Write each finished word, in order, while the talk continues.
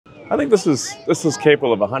I think this is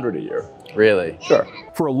capable of 100 a year. Really? Sure.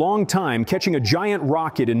 For a long time, catching a giant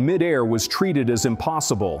rocket in midair was treated as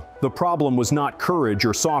impossible. The problem was not courage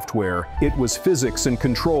or software, it was physics and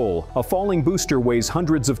control. A falling booster weighs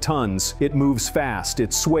hundreds of tons. It moves fast,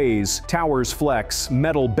 it sways, towers flex,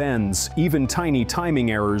 metal bends, even tiny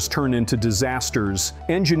timing errors turn into disasters.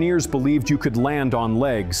 Engineers believed you could land on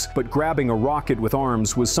legs, but grabbing a rocket with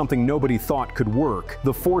arms was something nobody thought could work.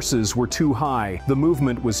 The forces were too high, the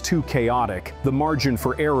movement was too chaotic, the margin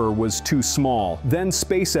for error was too small. Then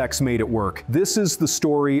SpaceX made it work. This is the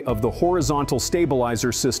story of the horizontal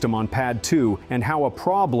stabilizer system on Pad 2 and how a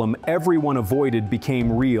problem everyone avoided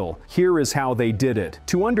became real. Here is how they did it.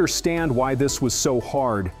 To understand why this was so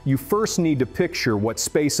hard, you first need to picture what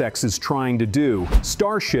SpaceX is trying to do.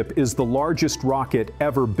 Starship is the largest rocket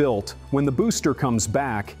ever built. When the booster comes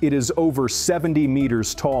back, it is over 70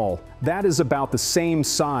 meters tall. That is about the same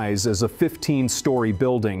size as a 15-story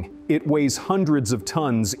building. It weighs hundreds of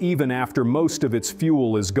tons even after most of its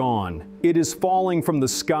fuel is gone. It is falling from the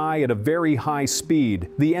sky at a very high speed.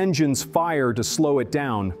 The engines fire to slow it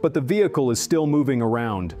down, but the vehicle is still moving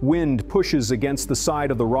around. Wind pushes against the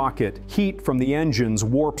side of the rocket. Heat from the engines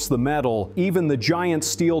warps the metal. Even the giant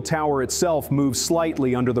steel tower itself moves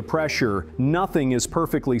slightly under the pressure. Nothing is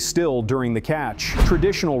perfectly still during the catch.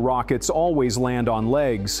 Traditional rockets always land on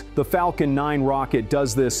legs. The Falcon 9 rocket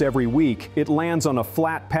does this every week. It lands on a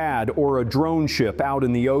flat pad or a drone ship out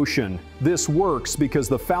in the ocean. This works because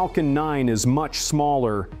the Falcon 9 is much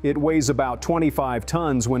smaller. It weighs about 25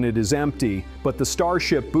 tons when it is empty, but the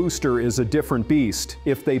Starship booster is a different beast.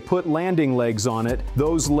 If they put landing legs on it,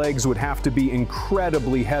 those legs would have to be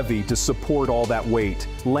incredibly heavy to support all that weight.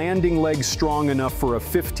 Landing legs strong enough for a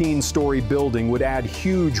 15-story building would add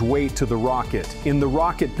huge weight to the rocket. In the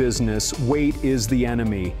rocket business, weight is the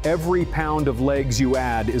enemy. Every pound of legs you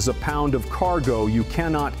add is a pound of cargo you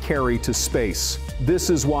cannot carry to space.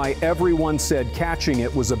 This is why everyone said catching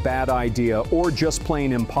it was a bad idea or just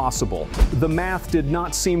plain impossible. The math did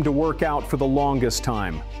not seem to work out for the longest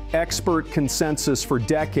time. Expert consensus for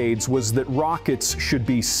decades was that rockets should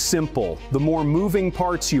be simple. The more moving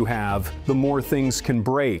parts you have, the more things can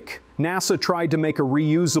break. NASA tried to make a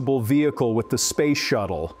reusable vehicle with the space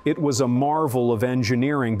shuttle. It was a marvel of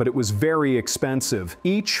engineering, but it was very expensive.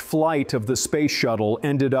 Each flight of the space shuttle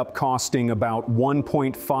ended up costing about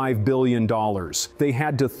 $1.5 billion. They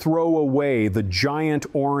had to throw away the giant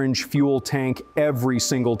orange fuel tank every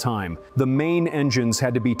single time. The main engines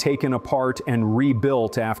had to be taken apart and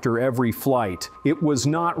rebuilt after every flight. It was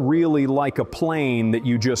not really like a plane that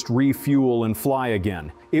you just refuel and fly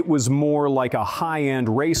again. It was more like a high-end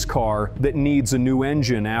race car that needs a new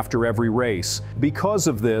engine after every race. Because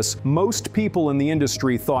of this, most people in the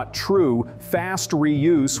industry thought true, fast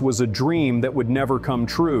reuse was a dream that would never come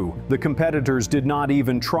true. The competitors did not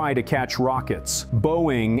even try to catch rockets.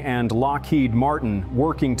 Boeing and Lockheed Martin,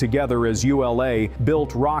 working together as ULA,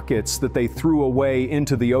 built rockets that they threw away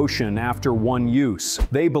into the ocean after one use.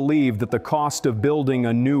 They believed that the cost of building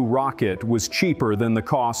a new rocket was cheaper than the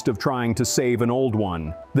cost of trying to save an old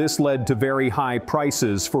one. This led to very high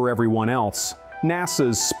prices for everyone else.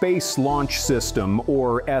 NASA's Space Launch System,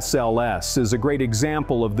 or SLS, is a great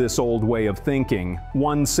example of this old way of thinking.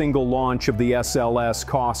 One single launch of the SLS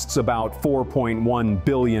costs about $4.1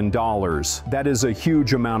 billion. That is a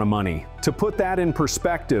huge amount of money. To put that in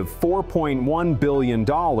perspective, $4.1 billion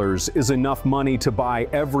is enough money to buy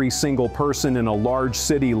every single person in a large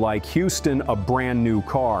city like Houston a brand new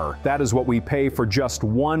car. That is what we pay for just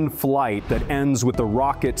one flight that ends with the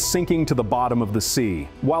rocket sinking to the bottom of the sea.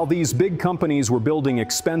 While these big companies were building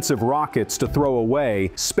expensive rockets to throw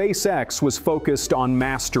away, SpaceX was focused on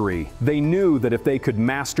mastery. They knew that if they could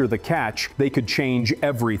master the catch, they could change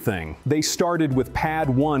everything. They started with Pad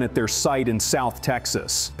 1 at their site in South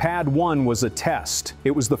Texas. Pad 1 was a test.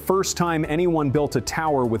 It was the first time anyone built a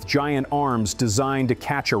tower with giant arms designed to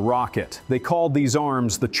catch a rocket. They called these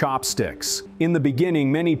arms the chopsticks. In the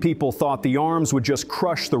beginning, many people thought the arms would just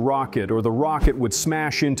crush the rocket, or the rocket would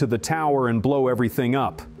smash into the tower and blow everything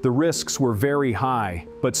up. The risks were very high,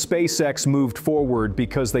 but SpaceX moved forward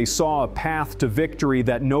because they saw a path to victory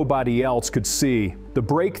that nobody else could see. The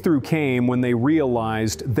breakthrough came when they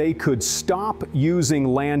realized they could stop using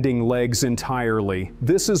landing legs entirely.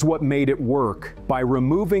 This is what made it work. By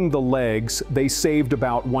removing the legs, they saved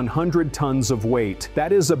about 100 tons of weight.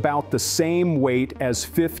 That is about the same weight as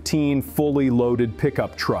 15 fully loaded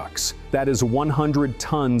pickup trucks. That is 100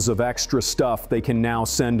 tons of extra stuff they can now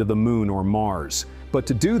send to the moon or Mars. But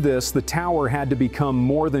to do this, the tower had to become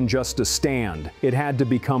more than just a stand. It had to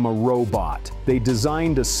become a robot. They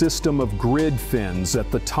designed a system of grid fins at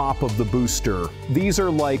the top of the booster. These are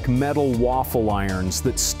like metal waffle irons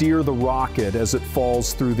that steer the rocket as it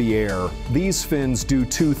falls through the air. These fins do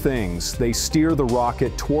two things. They steer the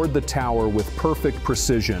rocket toward the tower with perfect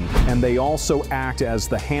precision, and they also act as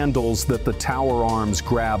the handles that the tower arms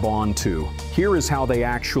grab onto. Here is how they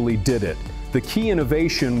actually did it. The key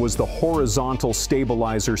innovation was the horizontal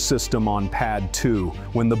stabilizer system on Pad 2.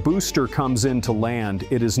 When the booster comes in to land,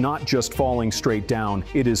 it is not just falling straight down,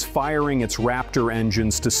 it is firing its Raptor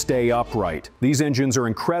engines to stay upright. These engines are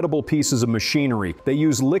incredible pieces of machinery. They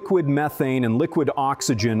use liquid methane and liquid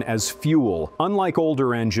oxygen as fuel. Unlike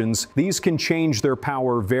older engines, these can change their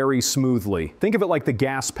power very smoothly. Think of it like the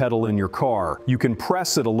gas pedal in your car. You can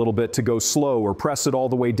press it a little bit to go slow or press it all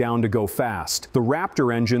the way down to go fast. The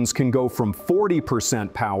Raptor engines can go from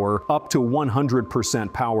 40% power up to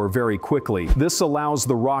 100% power very quickly. This allows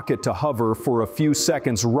the rocket to hover for a few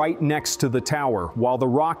seconds right next to the tower. While the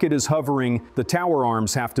rocket is hovering, the tower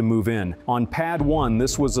arms have to move in. On Pad 1,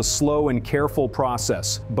 this was a slow and careful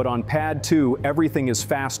process, but on Pad 2, everything is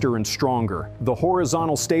faster and stronger. The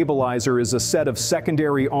horizontal stabilizer is a set of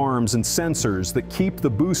secondary arms and sensors that keep the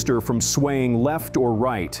booster from swaying left or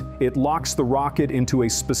right. It locks the rocket into a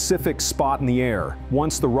specific spot in the air.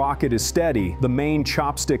 Once the rocket is steady, the main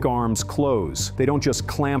chopstick arms close. They don't just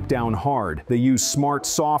clamp down hard. They use smart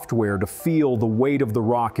software to feel the weight of the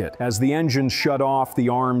rocket. As the engines shut off, the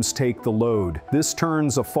arms take the load. This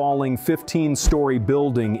turns a falling 15-story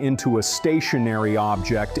building into a stationary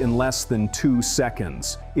object in less than 2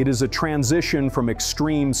 seconds. It is a transition from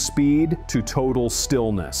extreme speed to total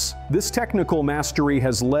stillness. This technical mastery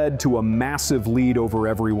has led to a massive lead over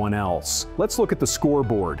everyone else. Let's look at the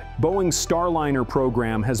scoreboard. Boeing's Starliner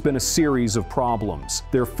program has been a series of problems.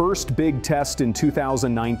 Their first big test in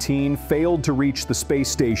 2019 failed to reach the space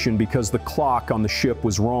station because the clock on the ship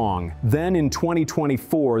was wrong. Then in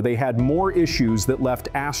 2024, they had more issues that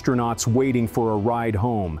left astronauts waiting for a ride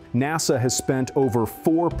home. NASA has spent over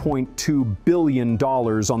 $4.2 billion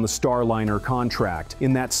on the Starliner contract.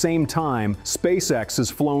 In that same time, SpaceX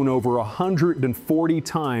has flown over 140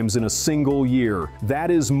 times in a single year.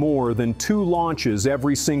 That is more than 2 launches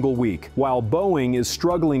every single week. While Boeing is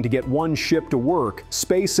struggling to get one ship to work,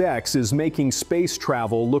 SpaceX is making space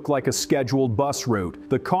travel look like a scheduled bus route.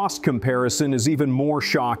 The cost comparison is even more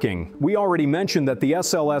shocking. We already mentioned that the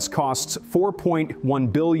SLS costs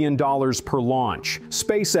 $4.1 billion per launch.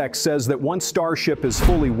 SpaceX says that once Starship is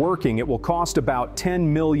fully working, it will cost about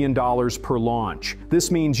 $10 million per launch.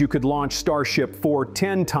 This means you could launch Starship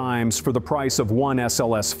 10 times for the price of one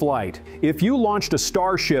SLS flight. If you launched a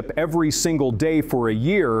Starship every single day for a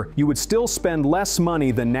year, you would still spend less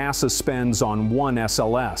money than NASA spends on one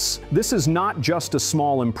SLS. This is not just a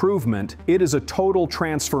small improvement, it is a total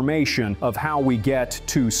transformation of how we get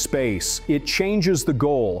to space. It changes the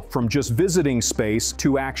goal from just visiting space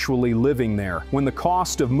to actually living there. When the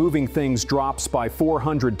cost of moving things drops by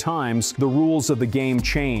 400 times, the rules of the game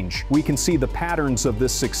change. We can see the patterns of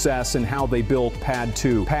this success in how they built Pad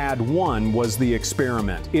 2. Pad 1 was the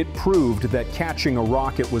experiment. It proved that catching a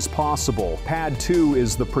rocket was possible. Pad 2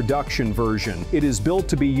 is the production version. It is built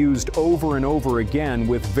to be used over and over again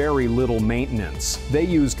with very little maintenance. They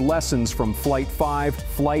used lessons from Flight 5,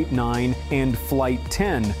 Flight 9, and Flight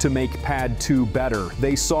 10 to make Pad 2 better.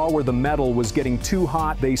 They saw where the metal was getting too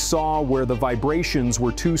hot. They saw where the vibrations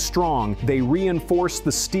were too strong. They reinforced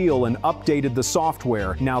the steel and updated the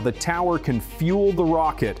software. Now the tower can fuel the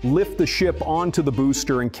rocket, lift the ship onto the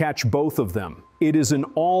booster, and catch both of them. It is an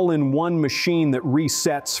all-in-one machine that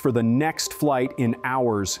resets for the next flight in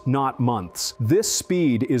hours, not months. This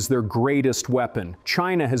speed is their greatest weapon.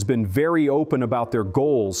 China has been very open about their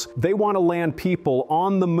goals. They want to land people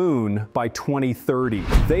on the moon by 2030.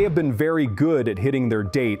 They have been very good at hitting their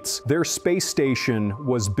dates. Their space station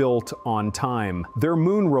was built on time. Their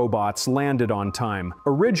moon robots landed on time.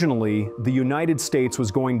 Originally, the United States was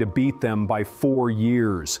going to beat them by 4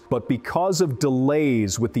 years, but because of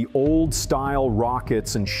delays with the old-style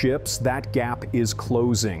rockets and ships, that gap is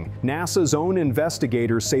closing. NASA's own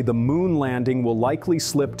investigators say the moon landing will likely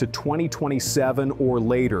slip to 2027 or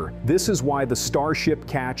later. This is why the Starship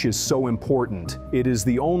catch is so important. It is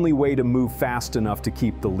the only way to move fast enough to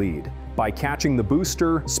keep the lead. By catching the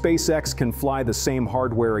booster, SpaceX can fly the same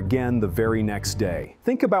hardware again the very next day.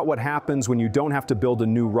 Think about what happens when you don't have to build a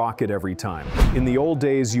new rocket every time. In the old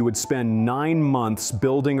days, you would spend 9 months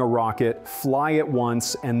building a rocket, fly it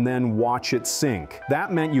once, and then watch it sink.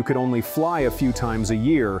 That meant you could only fly a few times a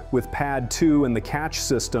year. With Pad 2 and the catch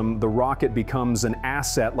system, the rocket becomes an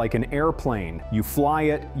asset like an airplane. You fly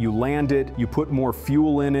it, you land it, you put more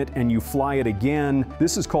fuel in it, and you fly it again.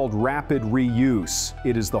 This is called rapid reuse.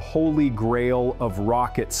 It is the holy grail of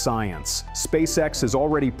rocket science. SpaceX has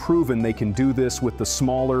already proven they can do this with the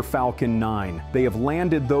smaller Falcon 9. They have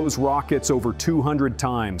landed those rockets over 200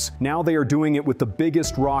 times. Now they are doing it with the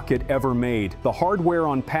biggest rocket ever made. The hardware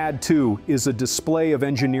on Pad 2 is a display of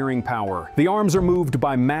engineering power. The arms are moved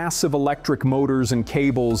by massive electric motors and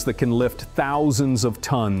cables that can lift thousands of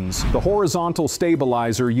tons. The horizontal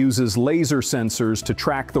stabilizer uses laser sensors to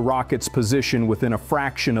track the rocket's position within a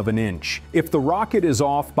fraction of an inch. If the rocket is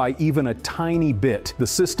off by even a tiny bit, the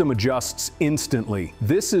system adjusts instantly.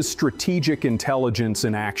 This is strategic intelligence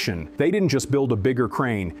in action. They didn't just build a bigger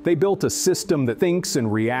crane, they built a system that thinks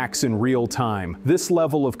and reacts in real time. This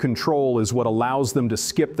level of control is what allows them to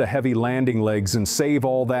skip the heavy landing legs and save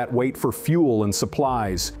all that weight for fuel and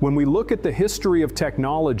supplies. When we look at the history of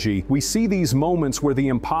technology, we see these moments where the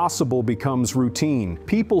impossible becomes routine.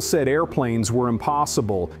 People said airplanes were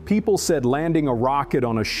impossible. People said landing a rocket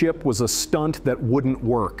on a ship was a stunt that wouldn't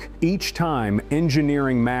work. Each time,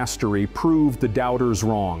 engineering mastery proved the doubters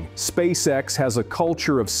wrong. SpaceX has a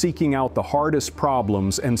culture of seeking out the hardest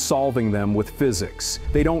problems and solving them with physics.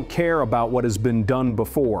 They don't care about what has been done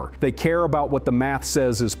before. They care about what the math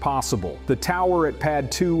says is possible. The tower at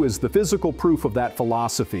Pad 2 is the physical proof of that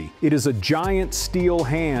philosophy. It is a giant steel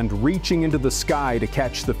hand reaching into the sky to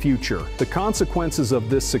catch the future. The consequences of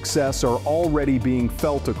this success are already being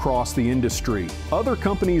felt across the industry. Other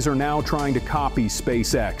companies are now trying to copy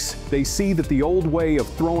SpaceX. They see that the old way of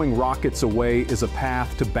throwing rockets away is a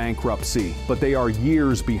path to bankruptcy, but they are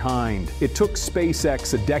years behind. It took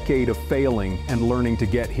SpaceX a decade of failing and learning to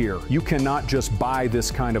get here. You cannot just buy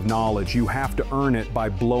this kind of knowledge. You have to earn it by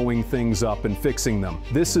blowing things up and fixing them.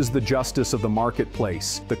 This is the justice of the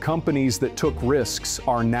marketplace. The companies that took risks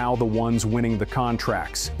are now the ones winning the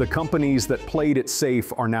contracts. The companies that played it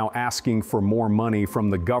safe are now asking for more money from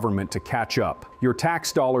the government to catch up. Your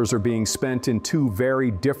tax dollars are being spent in two very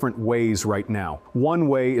different ways right now. One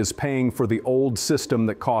way is paying for the old system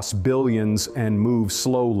that costs billions and moves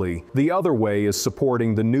slowly. The other way is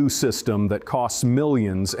supporting the new system that costs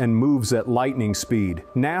millions and moves at lightning speed.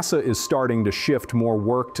 NASA is starting to shift more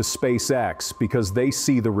work to SpaceX because they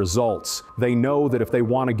see the results. They know that if they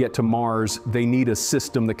want to get to Mars, they need a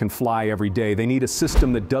system that can fly every day. They need a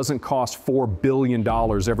system that doesn't cost $4 billion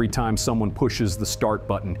every time someone pushes the start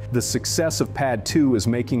button. The success of Pad 2 is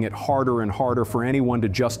making it harder and harder for anyone to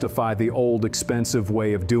justify the old, expensive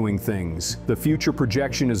way of doing things. The future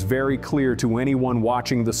projection is very clear to anyone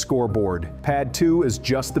watching the scoreboard. Pad 2 is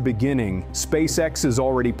just the beginning. SpaceX is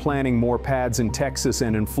already planning more pads in Texas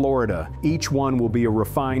and in Florida. Each one will be a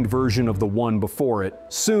refined version of the one before it.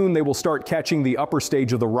 Soon they will start catching the upper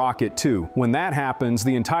stage of the rocket too. When that happens,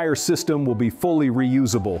 the entire system will be fully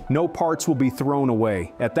reusable. No parts will be thrown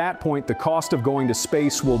away. At that point, the cost of going to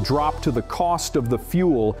space will drop to the cost of the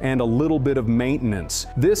fuel and a little bit of maintenance.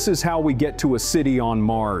 This is how we get to a city on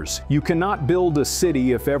Mars. You cannot build a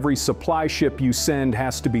city if every supply ship you send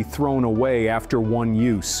has to be thrown away after one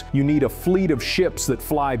use. You need a fleet of ships that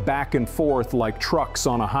fly back and forth like trucks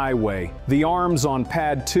on a highway. The arms on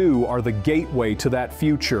Pad 2 are the gateway to that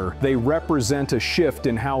future. They represent a shift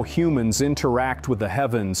in how humans interact with the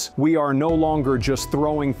heavens. We are no longer just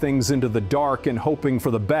throwing things into the dark and hoping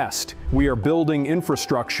for the best. We are building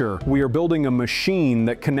infrastructure. We are building a machine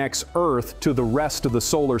that connects Earth to the rest of the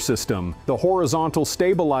solar system. The horizontal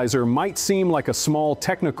stabilizer might seem like a small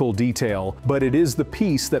technical detail, but it is the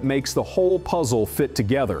piece that makes the whole puzzle fit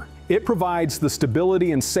together. It provides the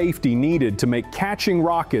stability and safety needed to make catching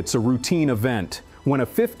rockets a routine event. When a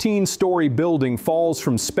 15-story building falls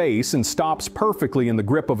from space and stops perfectly in the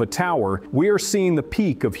grip of a tower, we are seeing the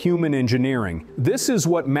peak of human engineering. This is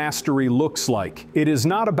what mastery looks like. It is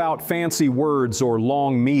not about fancy words or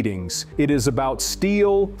long meetings. It is about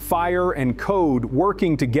steel, fire, and code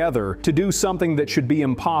working together to do something that should be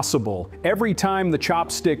impossible. Every time the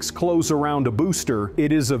chopsticks close around a booster,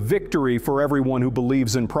 it is a victory for everyone who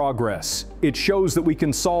believes in progress. It shows that we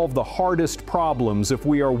can solve the hardest problems if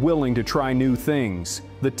we are willing to try new things.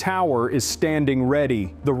 The tower is standing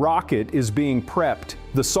ready. The rocket is being prepped.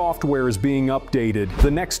 The software is being updated.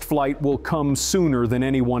 The next flight will come sooner than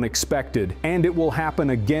anyone expected, and it will happen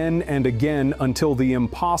again and again until the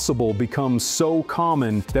impossible becomes so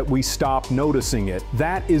common that we stop noticing it.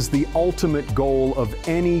 That is the ultimate goal of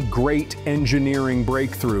any great engineering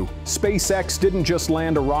breakthrough. SpaceX didn't just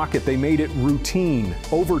land a rocket, they made it routine.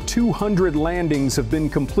 Over 200 landings have been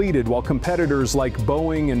completed, while competitors like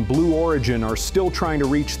Boeing and Blue Origin are still trying to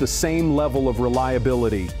reach the same level of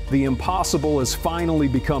reliability. The impossible has finally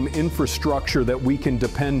become infrastructure that we can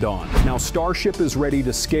depend on. Now Starship is ready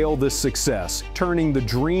to scale this success, turning the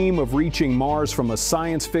dream of reaching Mars from a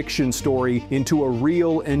science fiction story into a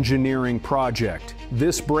real engineering project.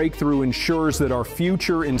 This breakthrough ensures that our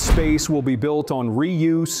future in space will be built on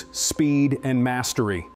reuse, speed, and mastery.